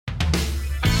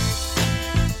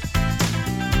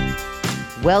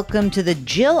Welcome to the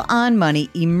Jill on Money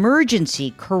Emergency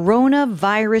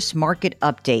Coronavirus Market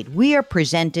Update. We are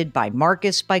presented by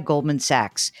Marcus by Goldman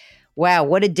Sachs. Wow,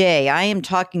 what a day. I am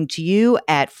talking to you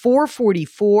at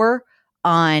 4:44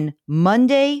 on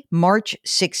Monday, March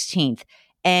 16th,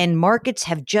 and markets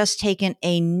have just taken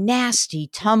a nasty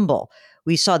tumble.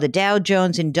 We saw the Dow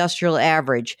Jones Industrial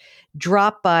Average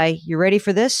drop by, you ready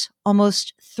for this?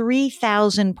 Almost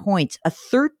 3,000 points, a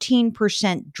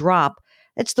 13% drop.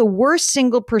 That's the worst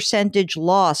single percentage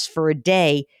loss for a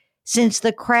day since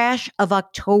the crash of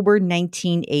October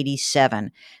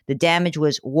 1987. The damage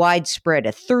was widespread,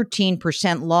 a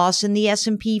 13% loss in the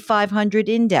S&P 500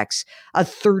 index, a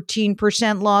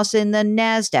 13% loss in the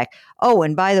NASDAQ. Oh,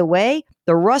 and by the way,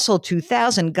 the Russell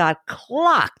 2000 got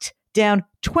clocked, down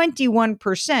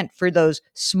 21% for those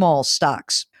small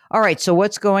stocks. All right, so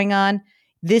what's going on?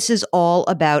 This is all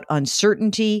about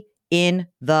uncertainty in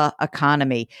the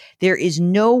economy. There is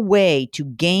no way to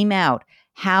game out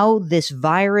how this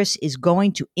virus is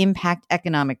going to impact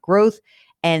economic growth,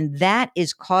 and that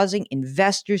is causing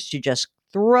investors to just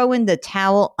throw in the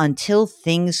towel until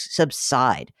things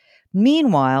subside.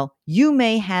 Meanwhile, you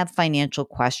may have financial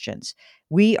questions.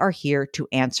 We are here to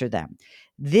answer them.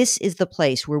 This is the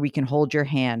place where we can hold your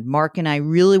hand. Mark and I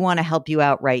really want to help you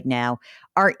out right now.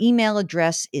 Our email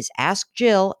address is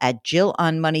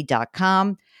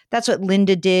askjill@jillonmoney.com. That's what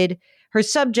Linda did. Her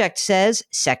subject says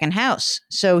second house.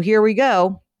 So here we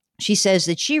go. She says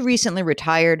that she recently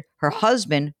retired. Her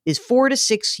husband is 4 to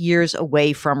 6 years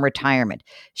away from retirement.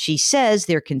 She says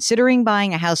they're considering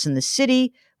buying a house in the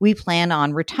city we plan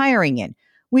on retiring in.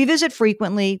 We visit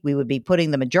frequently. We would be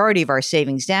putting the majority of our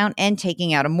savings down and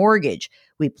taking out a mortgage.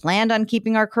 We planned on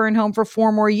keeping our current home for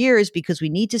 4 more years because we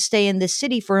need to stay in this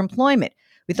city for employment.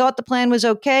 We thought the plan was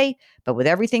okay, but with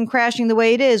everything crashing the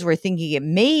way it is, we're thinking it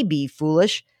may be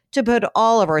foolish to put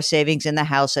all of our savings in the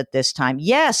house at this time.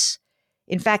 Yes,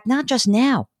 in fact, not just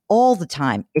now, all the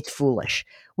time, it's foolish.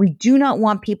 We do not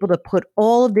want people to put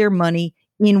all of their money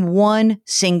in one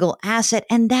single asset,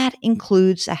 and that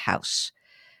includes a house.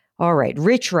 All right,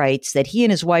 Rich writes that he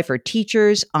and his wife are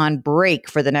teachers on break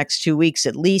for the next 2 weeks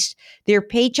at least. Their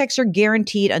paychecks are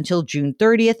guaranteed until June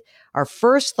 30th. Our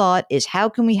first thought is, how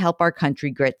can we help our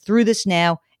country get through this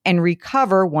now and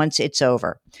recover once it's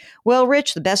over? Well,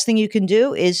 Rich, the best thing you can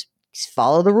do is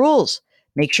follow the rules.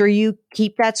 Make sure you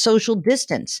keep that social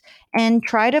distance and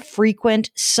try to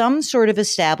frequent some sort of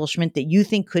establishment that you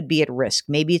think could be at risk.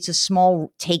 Maybe it's a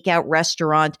small takeout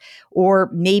restaurant, or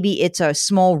maybe it's a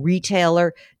small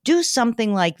retailer. Do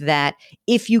something like that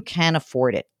if you can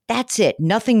afford it. That's it,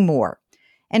 nothing more.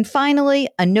 And finally,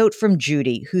 a note from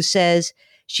Judy, who says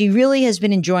she really has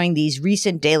been enjoying these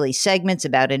recent daily segments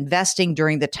about investing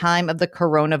during the time of the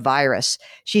coronavirus.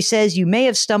 She says you may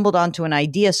have stumbled onto an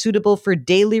idea suitable for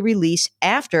daily release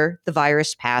after the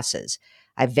virus passes.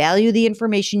 I value the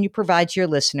information you provide to your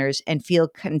listeners and feel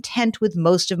content with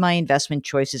most of my investment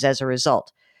choices as a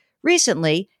result.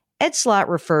 Recently, Ed Slott,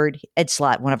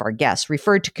 one of our guests,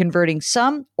 referred to converting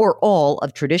some or all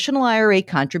of traditional IRA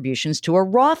contributions to a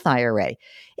Roth IRA.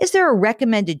 Is there a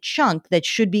recommended chunk that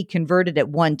should be converted at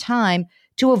one time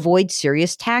to avoid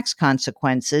serious tax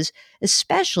consequences,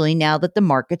 especially now that the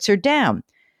markets are down?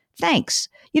 Thanks.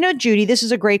 Judy, this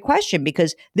is a great question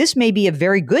because this may be a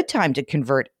very good time to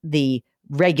convert the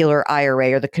regular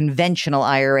IRA or the conventional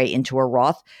IRA into a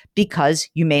Roth because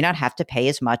you may not have to pay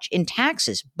as much in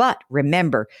taxes. But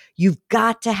remember, you've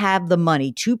got to have the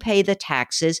money to pay the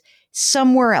taxes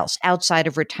somewhere else outside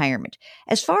of retirement.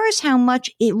 As far as how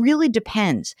much, it really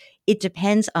depends. It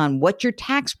depends on what your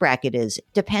tax bracket is. It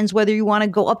depends whether you want to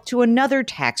go up to another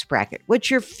tax bracket, what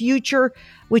your future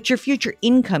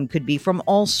income could be from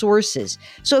all sources.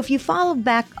 So if you follow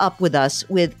back up with us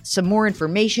with some more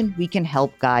information, we can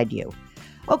help guide you.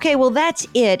 Okay, well, that's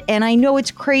it. And I know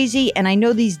it's crazy, and I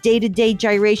know these day-to-day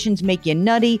gyrations make you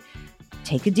nutty.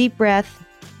 Take a deep breath.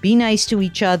 Be nice to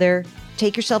each other.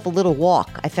 Take yourself a little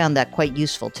walk. I found that quite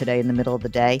useful today in the middle of the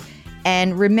day.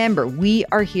 And remember, we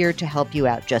are here to help you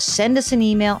out. Just send us an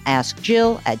email,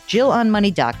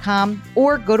 askjill@jillonmoney.com,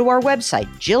 or go to our website,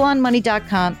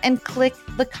 jillonmoney.com, and click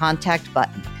the contact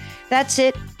button. That's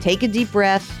it. Take a deep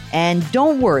breath, and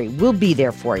don't worry, we'll be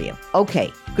there for you.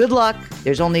 Okay, good luck.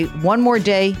 There's only one more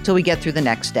day till we get through the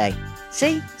next day.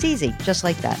 See, it's easy, just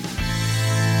like that.